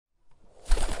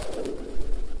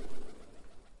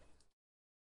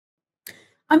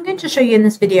I'm going to show you in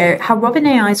this video how Robin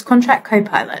AI's Contract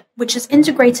Copilot, which is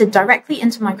integrated directly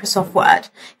into Microsoft Word,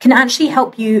 can actually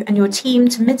help you and your team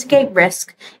to mitigate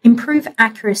risk, improve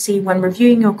accuracy when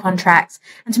reviewing your contracts,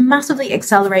 and to massively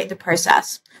accelerate the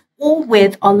process, all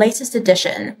with our latest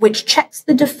edition, which checks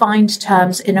the defined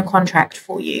terms in a contract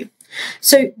for you.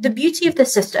 So the beauty of the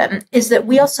system is that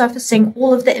we are surfacing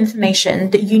all of the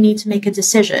information that you need to make a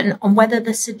decision on whether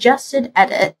the suggested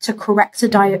edit to correct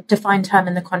a defined term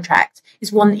in the contract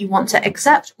is one that you want to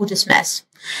accept or dismiss.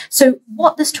 So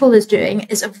what this tool is doing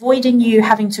is avoiding you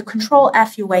having to Control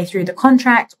F your way through the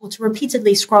contract or to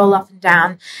repeatedly scroll up and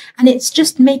down. And it's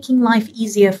just making life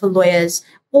easier for lawyers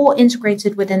or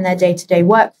integrated within their day-to-day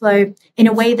workflow in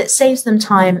a way that saves them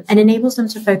time and enables them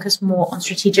to focus more on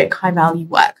strategic high-value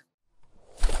work.